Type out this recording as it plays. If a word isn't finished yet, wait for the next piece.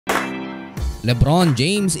LeBron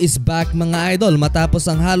James is back mga idol matapos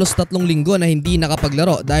ang halos 3 linggo na hindi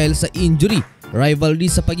nakapaglaro dahil sa injury. Rivalry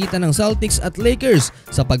sa pagitan ng Celtics at Lakers.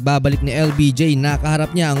 Sa pagbabalik ni LBJ,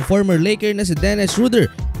 nakaharap niya ang former Laker na si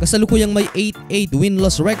Schroder. Kasalukuyang may 8-8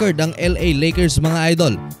 win-loss record ang LA Lakers mga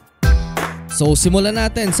idol. So simulan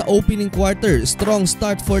natin sa opening quarter. Strong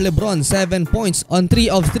start for LeBron, 7 points on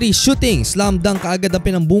 3 of 3 shooting. Slam dunk kaagad ang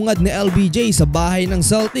pinambungad ni LBJ sa bahay ng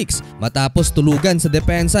Celtics matapos tulugan sa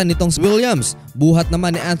depensa nitong Williams. Buhat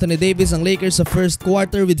naman ni Anthony Davis ang Lakers sa first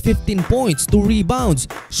quarter with 15 points, 2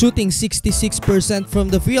 rebounds, shooting 66%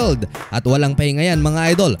 from the field. At walang pahinga yan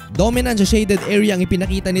mga idol. Dominant sa shaded area ang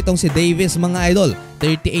ipinakita nitong si Davis mga idol.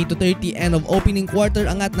 38-30 end of opening quarter,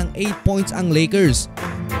 angat ng 8 points ang Lakers.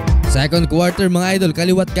 Second quarter mga idol,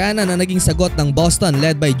 kaliwat kanan na naging sagot ng Boston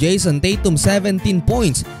led by Jason Tatum 17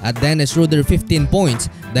 points at Schroder 15 points.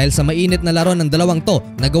 Dahil sa mainit na laro ng dalawang to,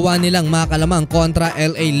 nagawa nilang makalamang kontra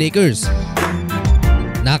LA Lakers.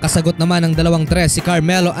 Nakasagot naman ng dalawang tres si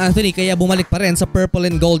Carmelo Anthony kaya bumalik pa rin sa purple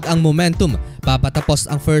and gold ang momentum. Papatapos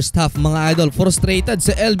ang first half mga idol, frustrated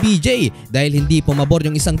sa LBJ dahil hindi pumabor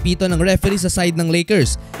yung isang pito ng referee sa side ng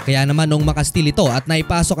Lakers. Kaya naman nung makastil ito at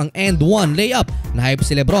naipasok ang end one layup, na-hype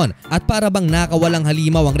si LeBron at para bang nakawalang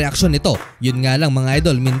halimaw ang reaksyon nito. Yun nga lang mga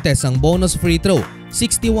idol, mintes ang bonus free throw.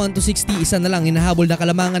 61-60, isa na lang hinahabol na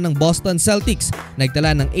kalamangan ng Boston Celtics.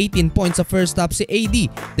 Nagtala ng 18 points sa first half si AD,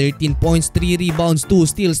 13 points, 3 rebounds, 2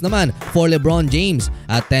 steals naman for LeBron James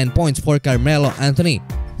at 10 points for Carmelo Anthony.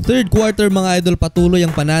 Third quarter mga idol, patuloy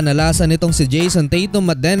ang pananalasa nitong si Jason Tatum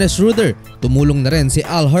at Schroder. Tumulong na rin si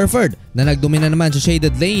Al Horford na nagdomina naman sa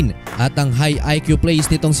shaded lane at ang high IQ plays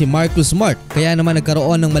nitong si Marcus Smart kaya naman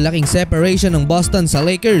nagkaroon ng malaking separation ng Boston sa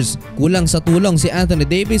Lakers. Kulang sa tulong si Anthony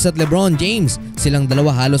Davis at LeBron James. Silang dalawa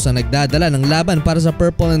halos ang nagdadala ng laban para sa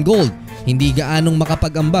purple and gold. Hindi gaanong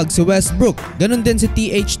makapag-ambag si Westbrook. Ganon din si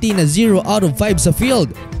THT na 0 out of 5 sa field.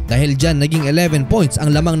 Dahil dyan naging 11 points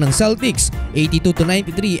ang lamang ng Celtics,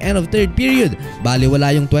 82-93 end of third period. Bali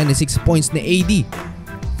wala yung 26 points ni AD.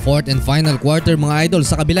 Fourth and final quarter mga idol,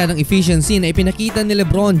 sa kabila ng efficiency na ipinakita ni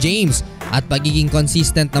LeBron James at pagiging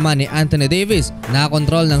consistent naman ni Anthony Davis,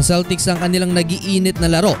 nakakontrol ng Celtics ang kanilang nagiinit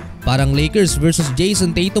na laro. Parang Lakers versus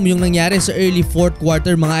Jason Tatum yung nangyari sa early fourth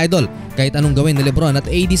quarter mga idol. Kahit anong gawin ni LeBron at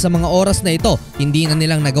AD sa mga oras na ito, hindi na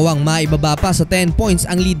nilang nagawang maibaba pa sa 10 points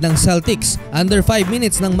ang lead ng Celtics. Under 5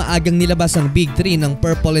 minutes nang maagang nilabas ang Big 3 ng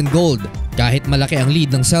purple and gold. Kahit malaki ang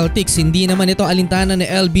lead ng Celtics, hindi naman ito alintana ni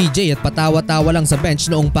LBJ at patawa-tawa lang sa bench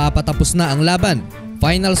noong papatapos na ang laban.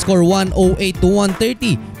 Final score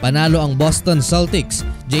 108-130, panalo ang Boston Celtics.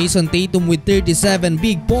 Jason Tatum with 37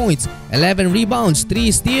 big points, 11 rebounds, 3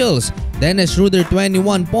 steals. Schroder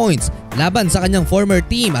 21 points laban sa kanyang former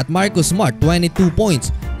team at Marcus Smart 22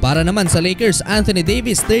 points. Para naman sa Lakers, Anthony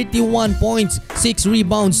Davis 31 points, 6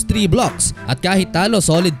 rebounds, 3 blocks. At kahit talo,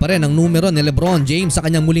 solid pa rin ang numero ni LeBron James sa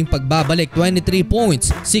kanyang muling pagbabalik, 23 points,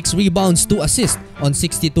 6 rebounds, 2 assists on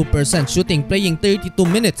 62% shooting, playing 32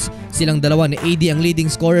 minutes. Silang dalawa ni AD ang leading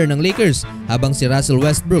scorer ng Lakers habang si Russell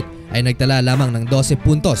Westbrook ay nagtala lamang ng 12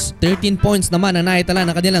 puntos. 13 points naman ang naitala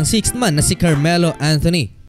ng kanilang 6th man na si Carmelo Anthony.